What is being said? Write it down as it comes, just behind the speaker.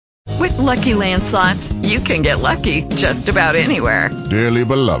With Lucky Land Slots, you can get lucky just about anywhere. Dearly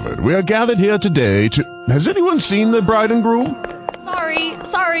beloved, we are gathered here today to... Has anyone seen the bride and groom?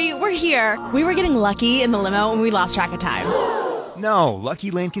 Sorry, we're here. We were getting lucky in the limo and we lost track of time. No,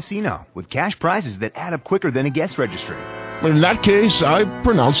 Lucky Land Casino, with cash prizes that add up quicker than a guest registry. In that case, I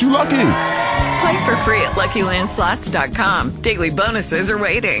pronounce you lucky. Play for free at LuckyLandSlots.com. Daily bonuses are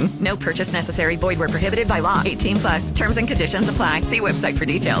waiting. No purchase necessary. Void where prohibited by law. 18+. Terms and conditions apply. See website for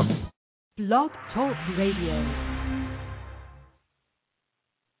details. Blog Talk Radio.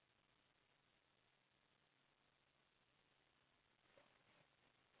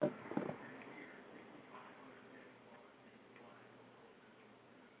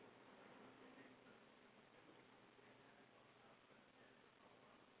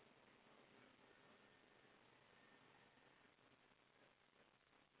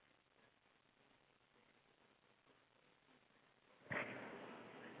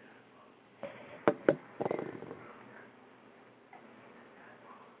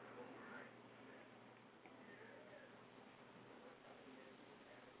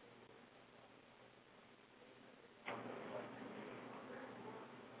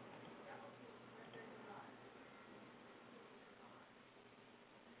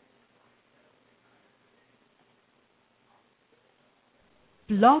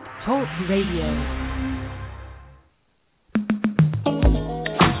 Blog Talk Radio.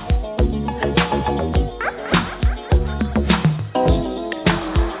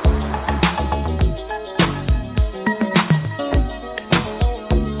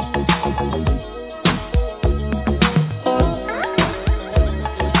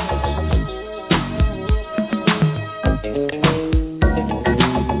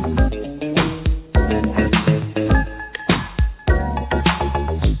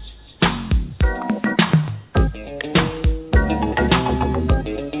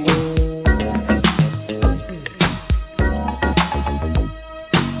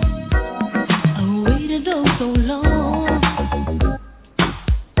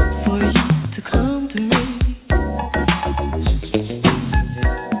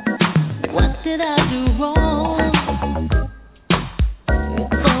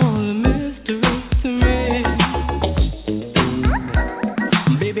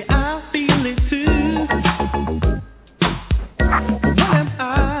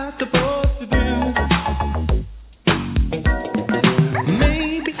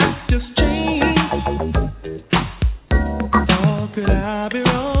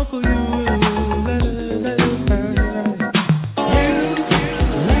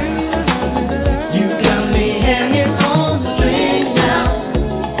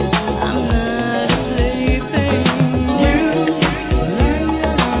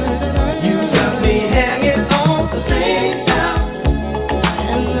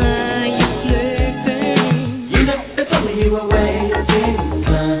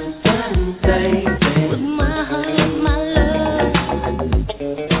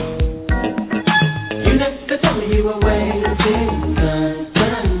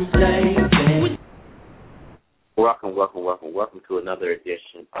 Welcome to another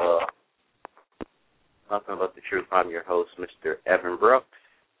edition of Nothing But the Truth. I'm your host, Mr. Evan Brooks.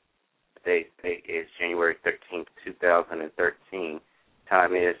 Today's date is January 13th, 2013.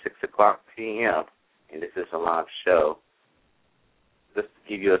 Time is 6 o'clock p.m., and this is a live show. Just to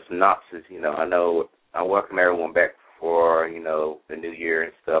give you a synopsis, I welcome everyone back for, the new year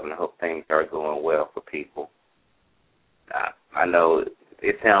and stuff, and I hope things are going well for people. I know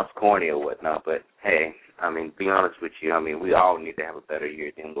it sounds corny or whatnot, but hey, be honest with you, we all need to have a better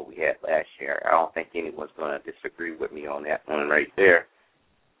year than what we had last year. I don't think anyone's going to disagree with me on that one right there.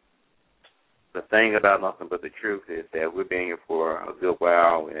 The thing about Nothing But the Truth is that we've been here for a good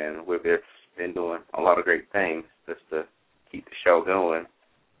while, and we've just been doing a lot of great things just to keep the show going.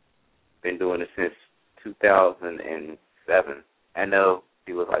 Been doing it since 2007. I know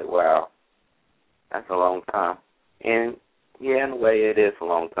people are like, wow, that's a long time. And, yeah, in a way it is a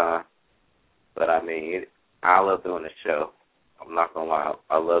long time. But, I love doing the show. I'm not going to lie.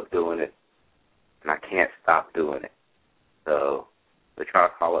 I love doing it, and I can't stop doing it. So they try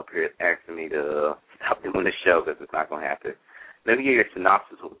to call up here asking me to stop doing the show because it's not going to happen. Let me give you a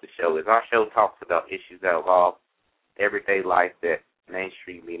synopsis of what the show is. Our show talks about issues that involve everyday life that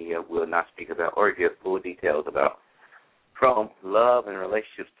mainstream media will not speak about or give full details about. From love and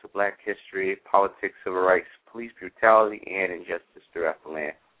relationships to black history, politics, civil rights, police brutality, and injustice throughout the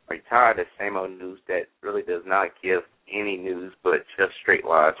land. Are you tired of the same old news that really does not give any news but just straight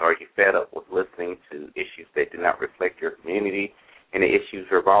lies? Are you fed up with listening to issues that do not reflect your community and the issues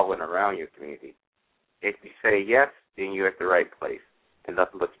revolving around your community? If you say yes, then you're at the right place. and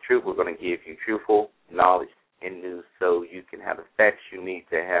Nothing But the Truth. We're going to give you truthful knowledge and news so you can have the facts you need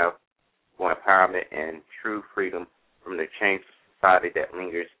to have for empowerment and true freedom from the changed society that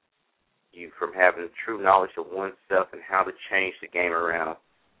lingers you from having true knowledge of oneself and how to change the game around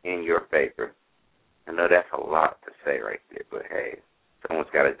in your favor. I know that's a lot to say right there, but hey, someone's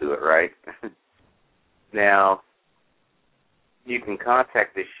got to do it, right? Now, you can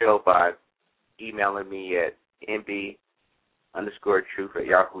contact this show by emailing me at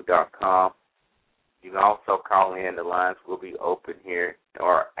nb_truth@yahoo.com. You can also call in. The lines will be open here,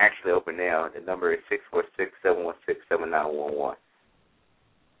 or actually open now. The number is 646-716-7911.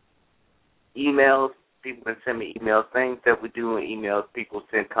 Emails, people can send me emails, things that we do in emails. People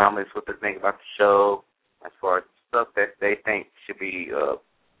send comments, what they think about the show, as far as stuff that they think should be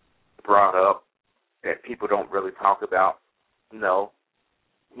brought up that people don't really talk about. The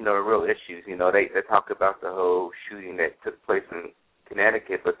real issues. They talk about the whole shooting that took place in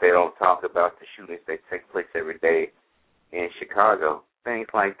Connecticut, but they don't talk about the shootings that take place every day in Chicago. Things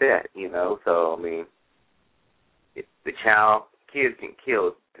like that, So, I mean, if the kids get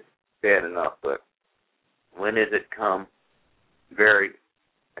killed, it's bad enough, but when does it come very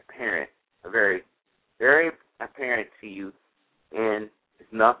apparent, very, very apparent to you, and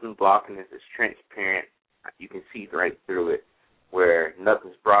there's nothing blocking it, it's transparent, you can see right through it, where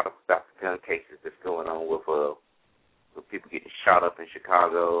nothing's brought up about the gun cases that's going on with people getting shot up in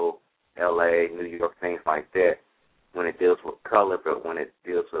Chicago, L.A., New York, things like that, when it deals with color, but when it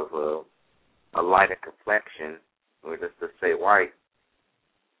deals with a lighter complexion, or just to say white,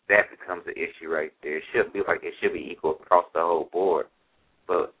 that becomes an issue right there. It should be equal across the whole board.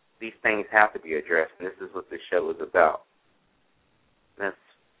 But these things have to be addressed, and this is what this show is about. That's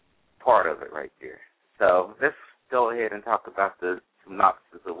part of it right there. So let's go ahead and talk about the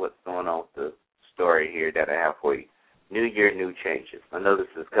synopsis of what's going on with the story here that I have for you. New year, new changes. I know this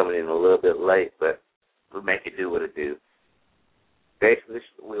is coming in a little bit late, but we'll make it do what it do. Basically,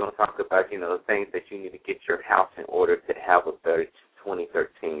 we're going to talk about, the things that you need to get your house in order to have a better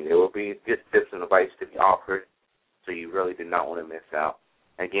 2013. There will be good tips and advice to be offered, so you really do not want to miss out.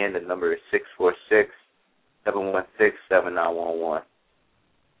 Again, the number is 646-716-7911.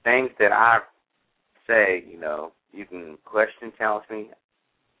 Things that I say, you can question, challenge me.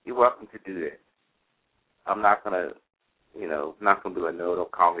 You're welcome to do that. I'm not going to, not going to do a no,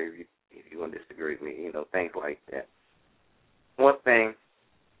 don't call me if you want to disagree with me, things like that. One thing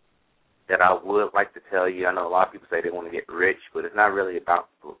that I would like to tell you, I know a lot of people say they want to get rich, but it's not really about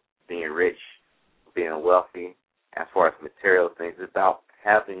being rich, being wealthy, as far as material things. It's about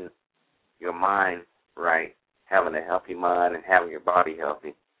having your mind right, having a healthy mind and having your body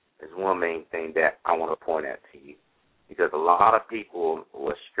healthy is one main thing that I want to point out to you. Because a lot of people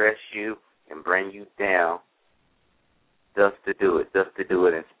will stress you and bring you down just to do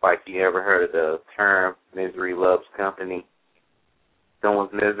it in spite. You ever heard of the term misery loves company?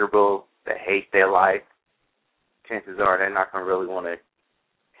 Someone's miserable, they hate their life, chances are they're not going to really want to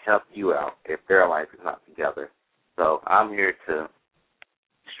help you out if their life is not together. So I'm here to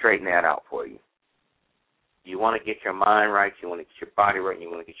straighten that out for you. You want to get your mind right, you want to get your body right, and you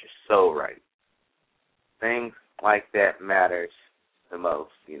want to get your soul right. Things like that matters the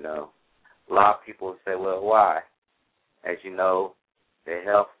most, A lot of people say, well, why? As you know,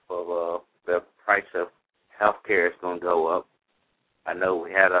 the price of health care is going to go up. I know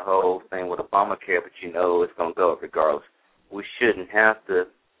we had a whole thing with Obamacare, but it's going to go up regardless. We shouldn't have to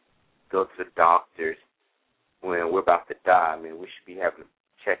go to the doctors when we're about to die. I mean, we should be having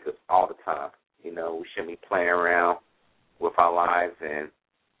checkups all the time. We shouldn't be playing around with our lives and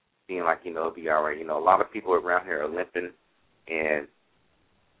being like, it'll be all right. A lot of people around here are limping, and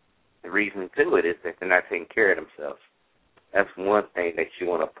the reason to it is that they're not taking care of themselves. That's one thing that you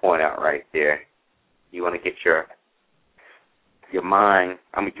want to point out right there. You want to get your mind,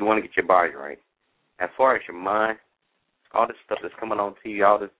 you want to get your body right. As far as your mind, all this stuff that's coming on TV,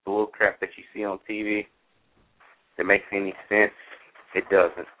 all this bull crap that you see on TV that makes any sense, it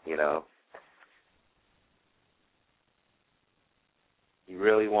doesn't, You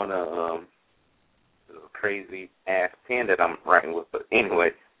really want to, crazy-ass pen that I'm writing with, but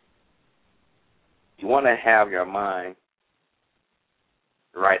anyway, you want to have your mind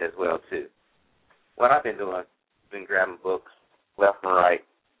right as well, too. What I've been doing, I've been grabbing books left and right,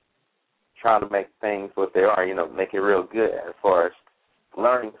 trying to make things what they are, make it real good as far as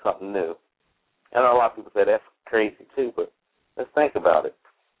learning something new. I know a lot of people say that's crazy too, but let's think about it.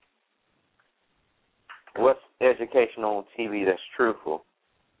 What's education on TV that's truthful?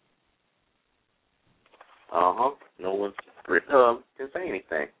 No one can say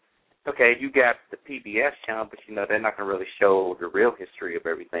anything. okay, you got the PBS channel, but, you know, they're not going to really show the real history of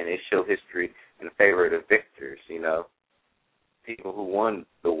everything. They show history in favor of the victors, you know, people who won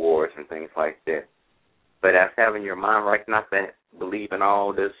the wars and things like that. But that's having your mind right, not to believe in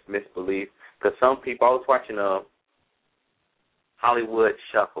all this misbelief. Because some people, I was watching Hollywood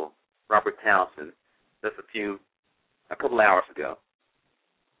Shuffle, Robert Townsend, just a couple hours ago.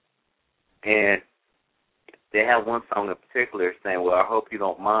 And they have one song in particular saying, well, I hope you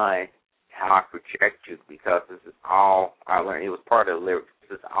don't mind how I project you, because this is all I learned. It was part of the lyrics.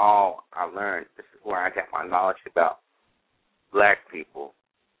 This is all I learned. This is where I got my knowledge about black people.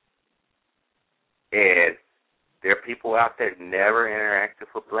 And there are people out there that never interacted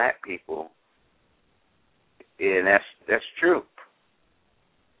with black people. And that's true.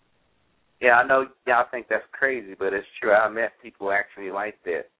 Yeah, I know y'all think that's crazy, but it's true. I met people actually like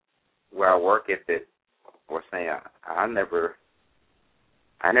that where I work at that were saying, I never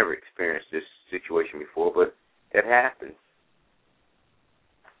experienced this situation before, but it happens.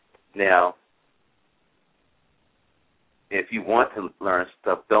 Now, if you want to learn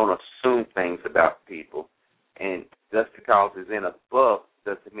stuff, don't assume things about people. And just because it's in a book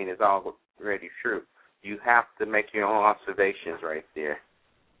doesn't mean it's already true. You have to make your own observations right there.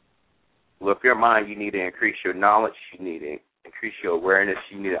 With your mind, you need to increase your knowledge. You need to increase your awareness.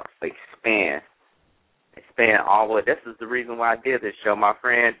 You need to expand all the way. This is the reason why I did this show. My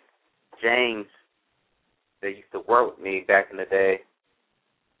friend James, that used to work with me back in the day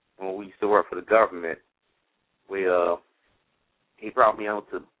when we used to work for the government, he brought me on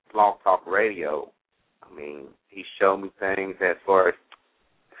to Blog Talk Radio. I mean, he showed me things as far as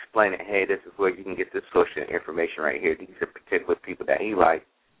explaining, hey, this is where you can get this social information right here. These are particular people that he liked.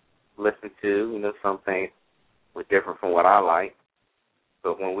 Listen to, you know, some things were different from what I like.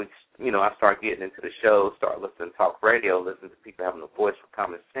 But when I started getting into the show, started listening to talk radio, listening to people having a voice for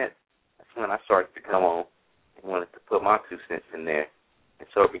common sense, that's when I started to come on and wanted to put my 2 cents in there. And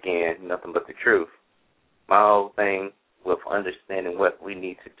so it began nothing but the truth. My whole thing with understanding what we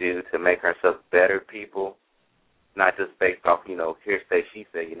need to do to make ourselves better people, not just based off, you know, hearsay, she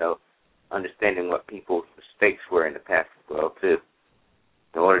said, you know, understanding what people's mistakes were in the past as well, too.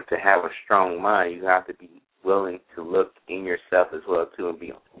 In order to have a strong mind, you have to be willing to look in yourself as well, too, and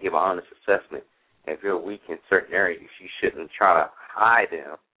give an honest assessment. If you're weak in certain areas, you shouldn't try to hide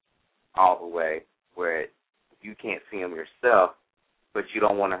them all the way where you can't see them yourself, but you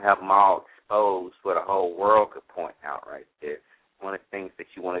don't want to have them all exposed where the whole world could point out right there. One of the things that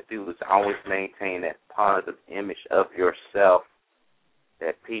you want to do is always maintain that positive image of yourself,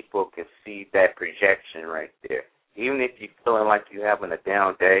 that people can see that projection right there. Even if you're feeling like you're having a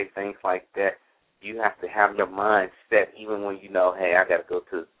down day, things like that, you have to have your mind set even when you know, hey, I got to go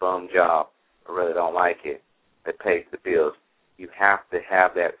to this bum job. I really don't like it. That pays the bills. You have to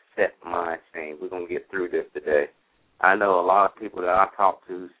have that set mind saying, we're going to get through this today. I know a lot of people that I talk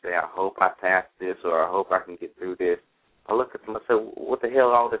to say, I hope I pass this or I hope I can get through this. I look at them and say, what the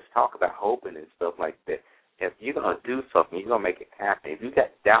hell all this talk about hoping and stuff like that? If you're going to do something, you're going to make it happen. If you got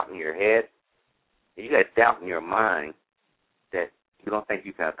doubt in your head, if you got doubt in your mind that you don't think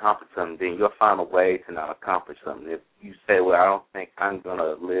you can accomplish something, then you'll find a way to not accomplish something. If you say, well, I don't think I'm going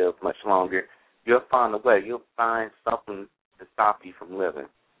to live much longer, you'll find a way. You'll find something to stop you from living.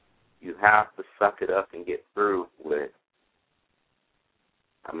 You have to suck it up and get through with it.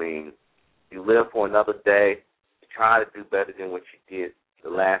 I mean, you live for another day. Try to do better than what you did the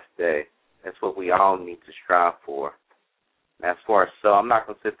last day. That's what we all need to strive for. As far as I'm not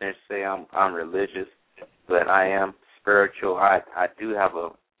going to sit there and say I'm religious, but I am spiritual. I do have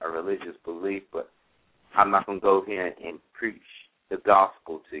a religious belief, but I'm not going to go here and preach the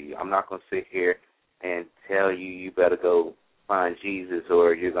gospel to you. I'm not going to sit here and tell you better go find Jesus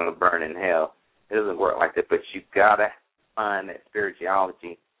or you're going to burn in hell. It doesn't work like that, but you got to find that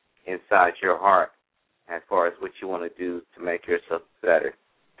spirituality inside your heart as far as what you want to do to make yourself better.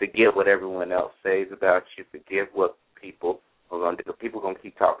 Forget what everyone else says about you. Forget what people are going to do. People are going to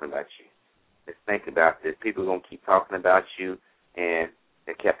keep talking about you. Just think about this. People are going to keep talking about you, and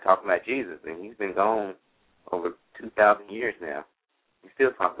they kept talking about Jesus, and he's been gone over 2,000 years now. We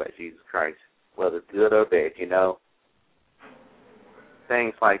still talk about Jesus Christ, whether good or bad, you know.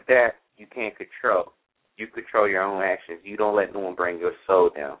 Things like that you can't control. You control your own actions. You don't let no one bring your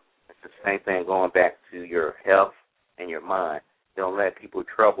soul down. It's the same thing going back to your health and your mind. Don't let people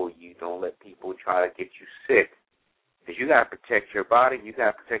trouble you. Don't let people try to get you sick. Because you got to protect your body, you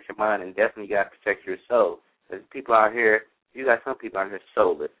got to protect your mind, and definitely you got to protect your soul. There's people out here, you got some people out here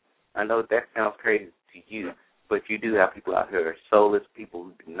soulless. I know that sounds crazy to you, but you do have people out here who are soulless, people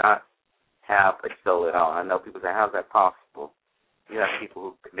who do not have a soul at all. I know people say, how's that possible? You have people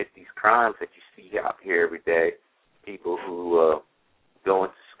who commit these crimes that you see out here every day. People who go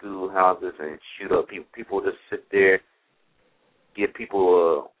into schoolhouses and shoot up people. People just sit there, give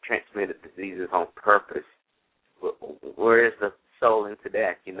people transmitted diseases on purpose. Where is the soul into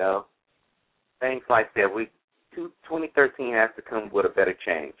that, you know? Things like that. 2013 has to come with a better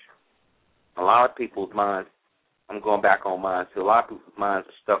change. A lot of people's minds, I'm going back on mine, so a lot of people's minds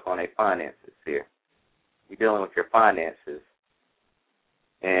are stuck on their finances here. You're dealing with your finances.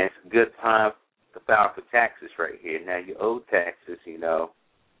 And it's a good time to file for taxes right here. Now, you owe taxes, you know.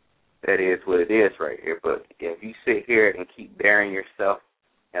 That is what it is right here. But if you sit here and keep burying yourself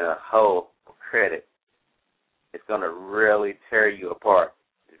in a hole of credit, it's going to really tear you apart.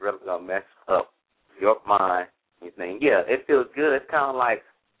 It's really going to mess up your mind. You think, yeah, it feels good. It's kind of like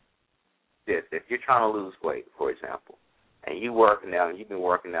this. If you're trying to lose weight, for example, and you've been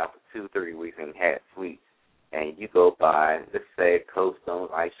working out for 2-3 weeks and had sweets, and you go buy, let's say, Cold Stone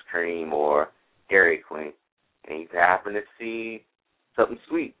ice cream or Dairy Queen, and you happen to see something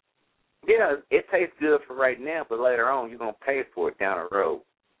sweet. Yeah, it tastes good for right now, but later on you're going to pay for it down the road.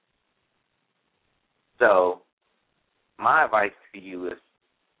 So my advice to you is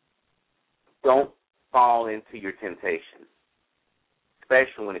don't fall into your temptations,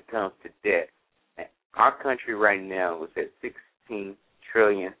 especially when it comes to debt. Our country right now is at $16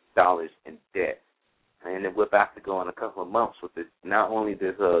 trillion in debt. And we're about to go in a couple of months with this. Not only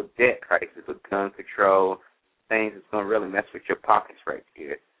this debt crisis, but gun control, things that's going to really mess with your pockets right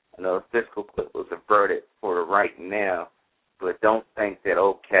here. I know the fiscal clip was averted for right now, but don't think that,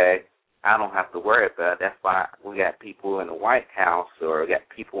 okay, I don't have to worry about it. That's why we got people in the White House or we got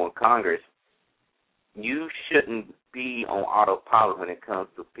people in Congress. You shouldn't be on autopilot when it comes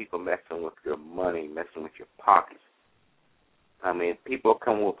to people messing with your money, messing with your pockets. I mean, people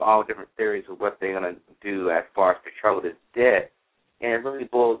come with all different theories of what they're going to do as far as control this debt, and it really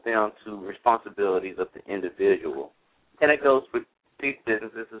boils down to responsibilities of the individual. And it goes with big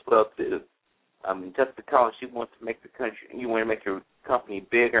businesses as well, too. I mean, just because you want to make you want to make your company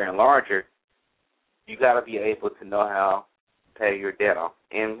bigger and larger, you got to be able to know how to pay your debt off.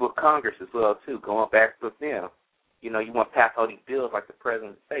 And with Congress as well, too, going back with them. You know, you want to pass all these bills, like the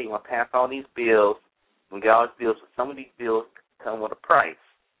president said. You want to pass all these bills. We get all these bills, but some of these bills come with a price.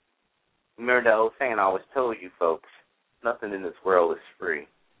 Remember the old saying I always told you, folks, nothing in this world is free.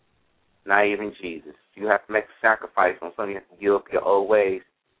 Not even Jesus. You have to make a sacrifice on something. You have to give up your old ways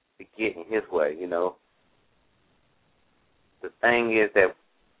to get in his way, you know. The thing is that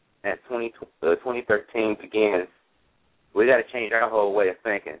as 2013 begins, we got to change our whole way of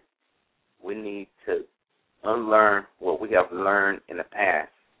thinking. We need to unlearn what we have learned in the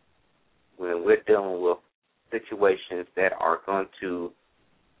past when we're dealing with situations that are going to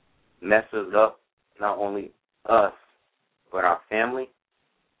mess us up, not only us, but our family.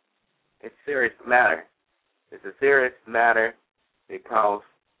 It's a serious matter. It's a serious matter because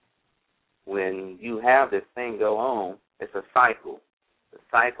when you have this thing go on, it's a cycle. The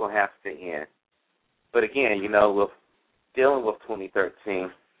cycle has to end. But again, you know, with dealing with 2013,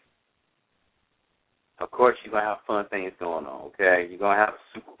 of course you're going to have fun things going on, okay? You're going to have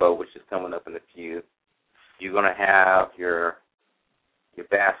the Super Bowl, which is coming up in a few. You're going to have your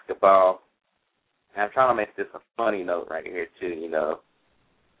basketball. And I'm trying to make this a funny note right here, too, you know.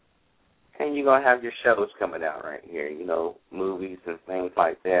 And you're going to have your shows coming out right here, you know, movies and things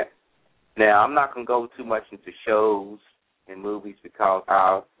like that. Now, I'm not going to go too much into shows and movies because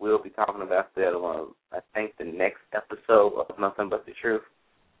I will be talking about that on, I think, the next episode of Nothing But the Truth.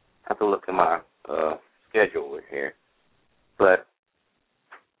 I have to look at my schedule here. But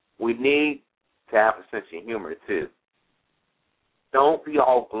we need to have a sense of humor, too. Don't be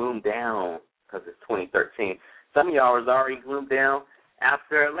all gloomed down because it's 2013. Some of y'all is already gloomed down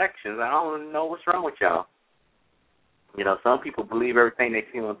after elections. I don't know what's wrong with y'all. You know, some people believe everything they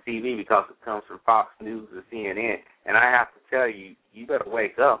see on TV because it comes from Fox News or CNN. And I have to tell you, you better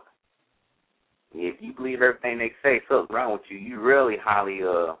wake up. If you believe everything they say, something's wrong with you. You really highly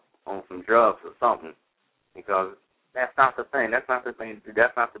on some drugs or something. Because that's not the thing. That's not the thing.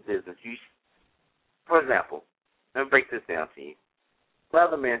 That's not the business. For example, let me break this down to you.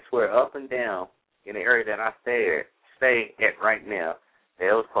 Weathermen swear up and down in the area that I stay at right now that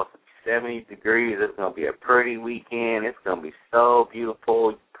it was supposed to be 70 degrees. It's going to be a pretty weekend. It's going to be so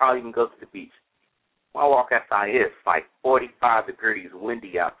beautiful. You probably even go to the beach. When I walk outside, it's like 45 degrees,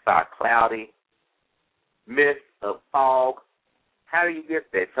 windy outside, cloudy, mist of fog. How do you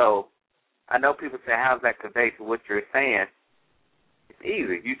get that? So I know people say, how's that conveyed to what you're saying? It's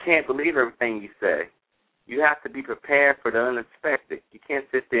easy. You can't believe everything you say. You have to be prepared for the unexpected. You can't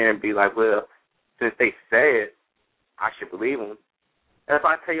sit there and be like, well, since they say it, I should believe them. If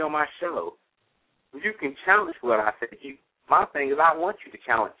I tell you on my show, you can challenge what I said. My thing is I want you to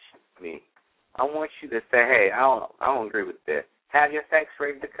challenge me. I want you to say, hey, I don't agree with that. Have your facts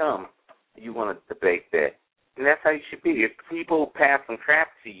ready to come. You want to debate that. And that's how you should be. If people pass some crap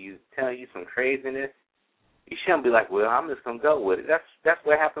to you, telling you some craziness, you shouldn't be like, well, I'm just going to go with it. That's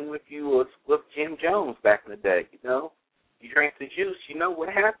what happened with you with Jim Jones back in the day, you know. You drink the juice, you know what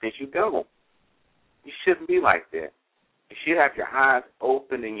happens. You go. You shouldn't be like that. You should have your eyes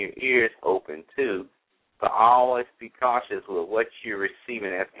open and your ears open, too, but always be cautious with what you're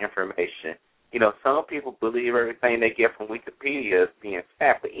receiving as information. You know, some people believe everything they get from Wikipedia is being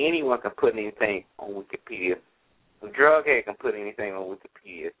fact, but anyone can put anything on Wikipedia. A drug head can put anything on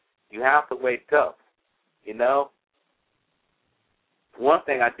Wikipedia. You have to wake up, you know. One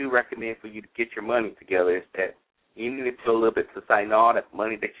thing I do recommend for you to get your money together is that you need to do a little bit to say, no, all that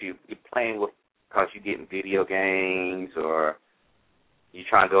money that you're playing with because you're getting video games or you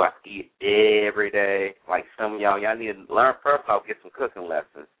trying to go out to eat every day. Like some of y'all need to learn first off, get some cooking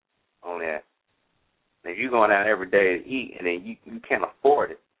lessons on that. If you're going out every day to eat and then you can't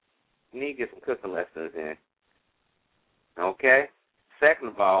afford it, you need to get some cooking lessons in. Okay? Second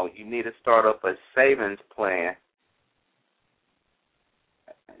of all, you need to start up a savings plan.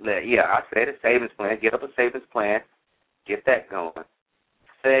 Yeah, I said a savings plan. Get up a savings plan. Get that going.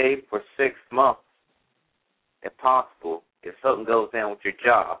 Save for 6 months, if possible, if something goes down with your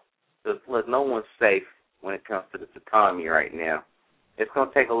job. Because, look, no one's safe when it comes to this economy right now. It's going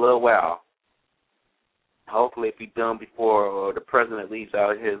to take a little while. Hopefully it be done before the president leaves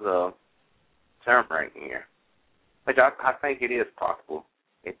out his term right here. Which I think it is possible.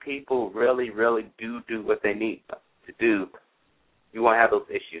 If people really, really do what they need to do, you won't have those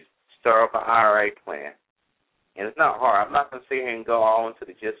issues. Start up an IRA plan. And it's not hard. I'm not going to sit here and go all into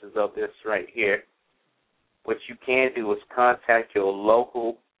the gist of this right here. What you can do is contact your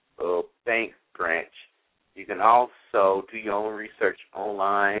local bank branch. You can also do your own research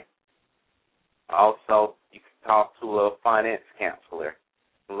online. Also, you can talk to a finance counselor.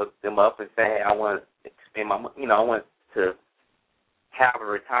 Look them up and say, hey, I want to expend my money. You know, I want to have a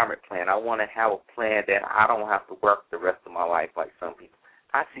retirement plan. I want to have a plan that I don't have to work the rest of my life like some people.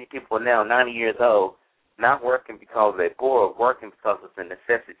 I see people now, 90 years old, not working because they're bored, working because it's a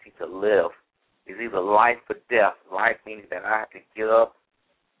necessity to live. It's either life or death. Life meaning that I have to get up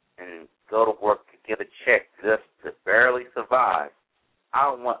and go to work to get a check just to barely survive. I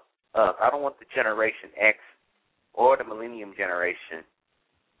don't want the Generation X or the Millennium Generation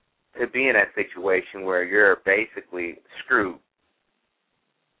to be in that situation where you're basically screwed.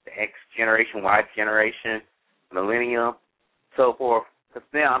 The X generation, Y generation, Millennium, so forth. Because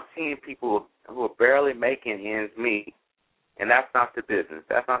now I'm seeing people who are barely making ends meet, and that's not the business.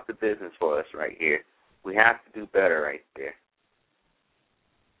 That's not the business for us right here. We have to do better right there.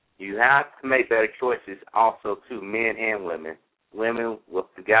 You have to make better choices also, too, men and women. Women with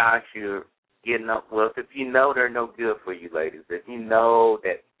the guys you're getting up with, if you know they're no good for you, ladies, if you know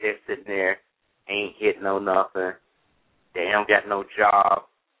that they're sitting there, ain't hitting no nothing, they don't got no job,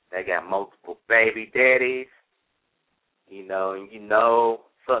 they got multiple baby daddies, you know, and you know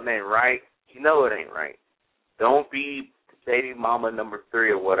something ain't right, you know it ain't right. Don't be baby mama number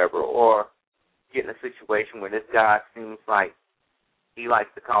 3 or whatever, or get in a situation where this guy seems like he likes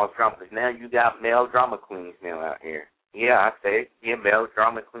to cause drama. Because now you got male drama queens now out here. Yeah, I say it. Yeah, male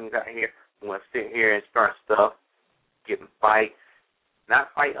drama queens out here who want to sit here and start stuff, getting fights. Not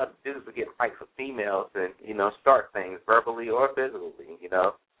fight other dudes, but getting fights with females and, you know, start things verbally or physically, you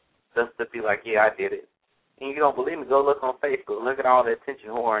know. Just to be like, yeah, I did it. And you don't believe me, go look on Facebook. Look at all the attention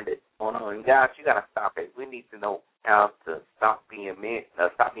whoring that's going on. And guys, you got to stop it. We need to know how to stop being men,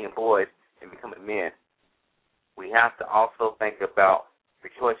 stop being boys and becoming men. We have to also think about the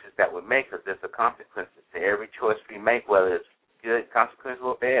choices that we make, because there's a consequences to every choice we make, whether it's good consequence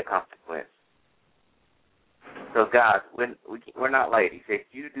or bad consequence. So, guys, we're not ladies. If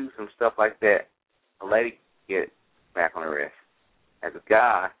you do some stuff like that, a lady can get back on the wrist. As a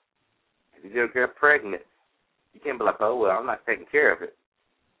guy, if you get pregnant, you can't be like, oh, well, I'm not taking care of it.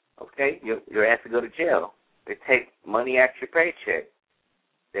 Okay? You're asked to go to jail. They take money out your paycheck.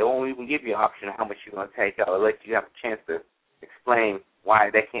 They won't even give you an option of how much you're going to take out. They'll let you have a chance to explain why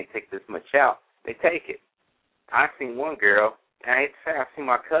they can't take this much out. They take it. I seen one girl, and I hate to say, I seen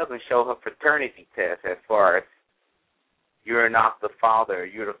my cousin show her paternity test as far as you're not the father,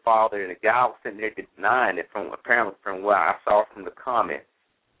 you're the father, and the guy was sitting there denying it apparently from what I saw from the comments,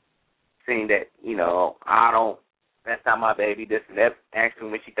 saying that, you know, that's not my baby, this and that.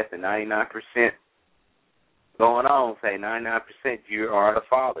 Actually, when she got the 99% going on, say 99% you are the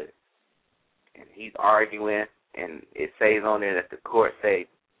father. And he's arguing and it says on there that the court say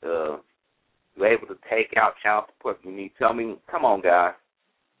you're able to take out child support if you need to. I mean, come on, guys.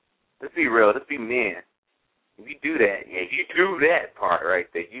 Let's be real. Let's be men. If you do that, if you do that part right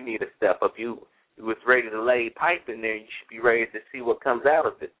there, you need to step up. You was ready to lay pipe in there. You should be ready to see what comes out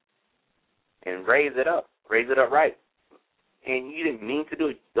of it and raise it up right. And you didn't mean to do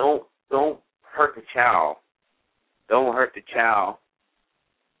it. Don't hurt the child. Don't hurt the child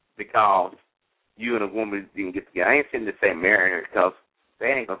because you and a woman didn't get together. I ain't saying to say marry her because they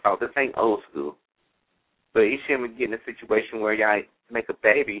ain't gonna talk. This ain't old school. But you shouldn't get in a situation where y'all make a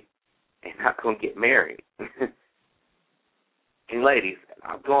baby and not gonna get married. And ladies,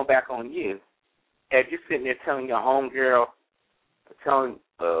 I'm going back on you. If you're sitting there telling your homegirl, telling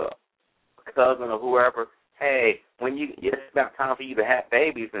a cousin or whoever, hey, when it's about time for you to have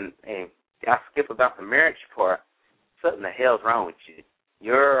babies and y'all skip about the marriage part, something the hell's wrong with you.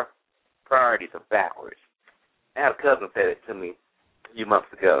 Your priorities are backwards. I had a cousin say that to me a few months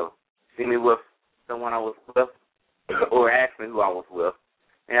ago. See me with someone I was with, or asked me who I was with,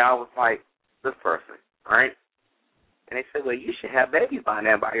 and I was like, this person, right? And they said, well, you should have babies by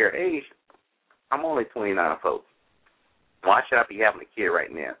now, by your age. I'm only 29, folks. Why should I be having a kid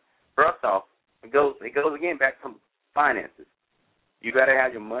right now? First off, it goes again back to finances. You got to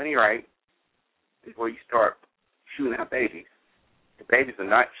have your money right before you start shooting out babies. The babies are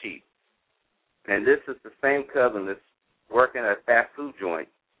not cheap. And this is the same cousin that's working at a fast food joint.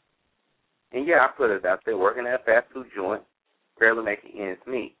 And, yeah, I put it out there, working at a fast food joint, barely making ends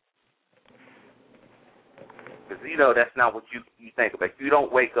meet. Because, that's not what you think about. You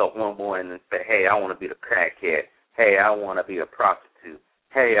don't wake up one morning and say, hey, I want to be the crackhead. Hey, I want to be a prostitute.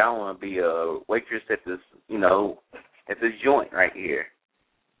 Hey, I want to be a waitress at this, at this joint right here.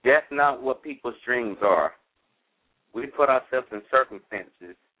 That's not what people's dreams are. We put ourselves in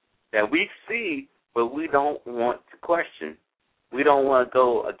circumstances that we see, but we don't want to question. We don't want to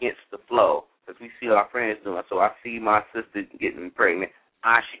go against the flow because we see our friends doing it. So I see my sister getting pregnant.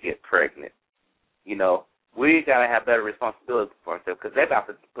 I should get pregnant. We got to have better responsibility for ourselves because they're about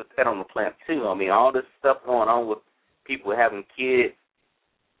to put that on the plant too. I mean, all this stuff going on with people having kids.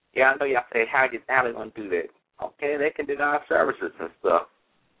 Yeah, I know y'all say, how they going to do that? Okay, they can deny services and stuff.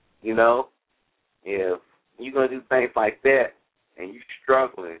 If you're going to do things like that and you're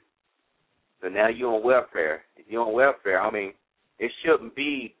struggling, so now you're on welfare. If you're on welfare, I mean, it shouldn't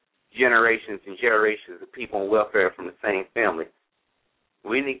be generations and generations of people on welfare from the same family.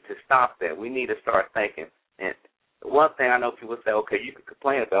 We need to stop that. We need to start thinking. And one thing I know people say, okay, you can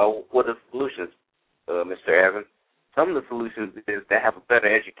complain about, what are the solutions, Mr. Evans? Some of the solutions is to have a better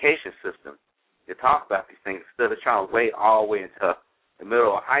education system to talk about these things instead of trying to wait all the way into the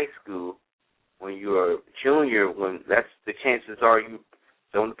middle of high school when you're a junior, when that's the chances are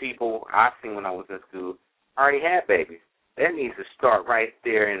some of the people I've seen when I was in school already had babies. That needs to start right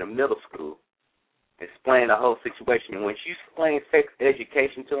there in the middle school. Explain the whole situation. And when you explain sex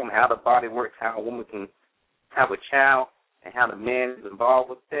education to them, how the body works, how a woman can have a child, and how the man is involved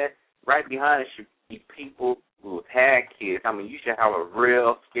with that, right behind it should be people who have had kids. I mean, you should have a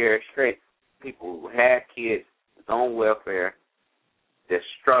real scared straight people who had kids, that's on welfare, that's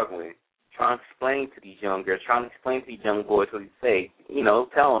struggling, trying to explain to these young girls, trying to explain to these young boys what you say,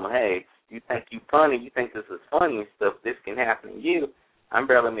 tell them, hey, you think you funny, you think this is funny and stuff, this can happen to you. I'm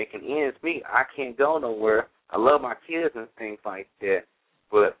barely making ends meet. I can't go nowhere. I love my kids and things like that.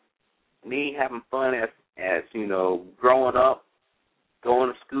 But me having fun as growing up, going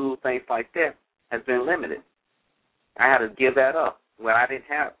to school, things like that, has been limited. I had to give that up. Well, I didn't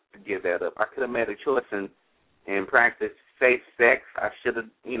have to give that up. I could have made a choice and practiced safe sex. I should have,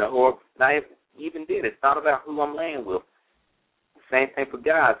 or I even did it. Thought about who I'm laying with. Same thing for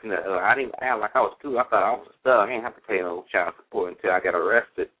guys. I didn't act like I was cool. I thought I was a stud. I didn't have to pay no child support until I got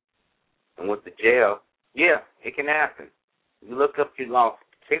arrested and went to jail. Yeah, it can happen. You look up your law,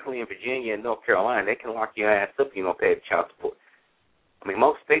 particularly in Virginia and North Carolina, they can lock your ass up if you don't pay the child support. I mean,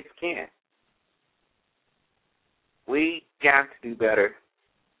 most states can. We got to do better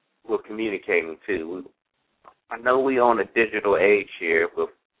with communicating, too. I know we're on a digital age here with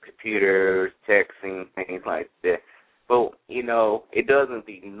computers, texting, things like that. But, it doesn't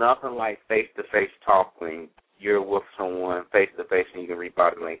be nothing like face-to-face talk when you're with someone face-to-face and you can read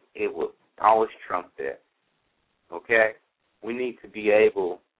body language. It will always trump that, okay? We need to be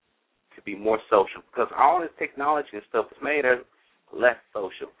able to be more social because all this technology and stuff is made us less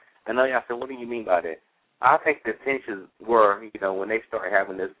social. I know y'all said, what do you mean by that? I think the intentions were, when they started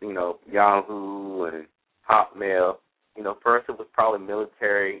having this, Yahoo and Hotmail, first it was probably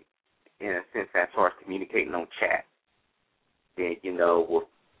military in a sense as far as communicating on chat. Then, with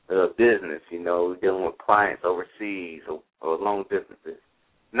business, dealing with clients overseas or long distances.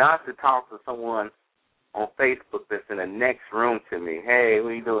 Not to talk to someone on Facebook that's in the next room to me. Hey, what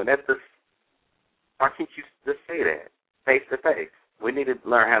are you doing? Why can't you just say that face to face? We need to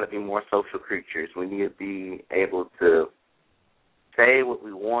learn how to be more social creatures. We need to be able to say what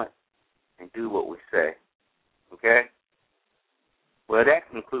we want and do what we say. Okay? Well, that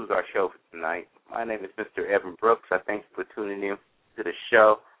concludes our show for tonight. My name is Mr. Evan Brooks. I thank you for tuning in to the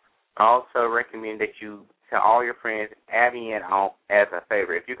show. I also recommend that you tell all your friends, add me in as a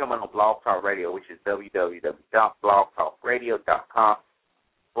favorite. If you're coming on Blog Talk Radio, which is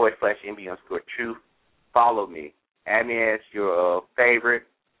www.blogtalkradio.com/MB_truth, follow me. Add me as your favorite.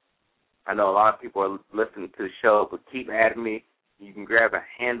 I know a lot of people are listening to the show, but keep adding me. You can grab the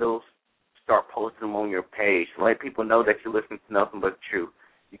handles, start posting them on your page. Let people know that you listen to nothing but the truth.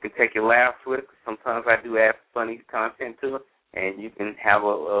 You can take your laughs with it, because sometimes I do add funny content to it, and you can have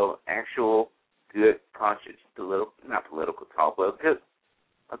a actual good conscious, not political talk, but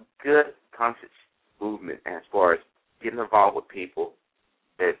a good conscious movement as far as getting involved with people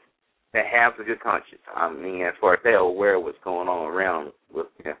that have a good conscience. I mean, as far as they're aware of what's going on around with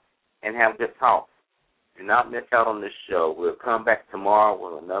them, and have good talk. Do not miss out on this show. We'll come back tomorrow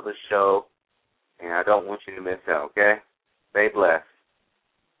with another show, and I don't want you to miss out, okay? Stay blessed.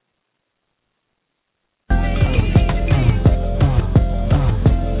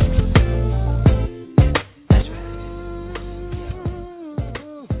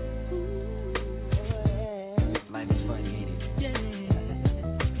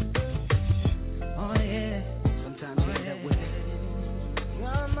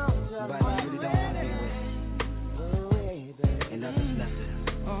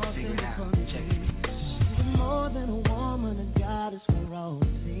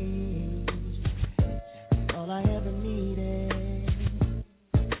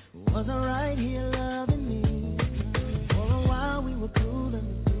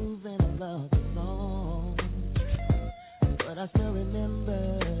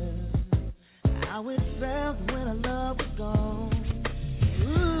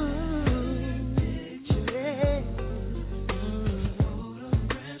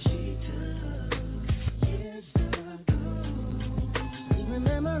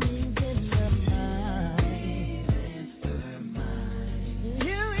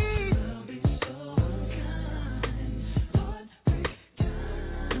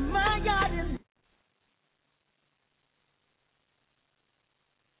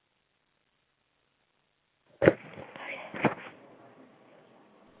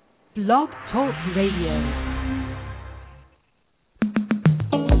 Blog Talk Radio.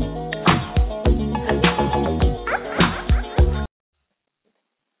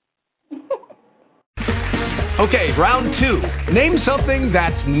 Okay, round two. Name something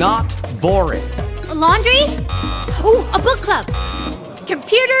that's not boring. A laundry? Ooh, a book club.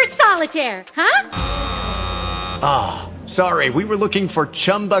 Computer solitaire, huh? Ah, sorry, we were looking for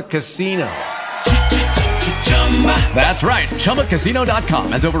Chumba Casino. That's right.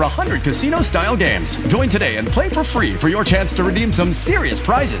 ChumbaCasino.com has over 100 casino-style games. Join today and play for free for your chance to redeem some serious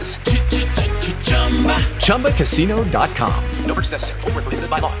prizes. ChumbaCasino.com. No purchase necessary. Void where prohibited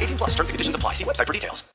by law. 18+ terms and conditions apply. See website for details.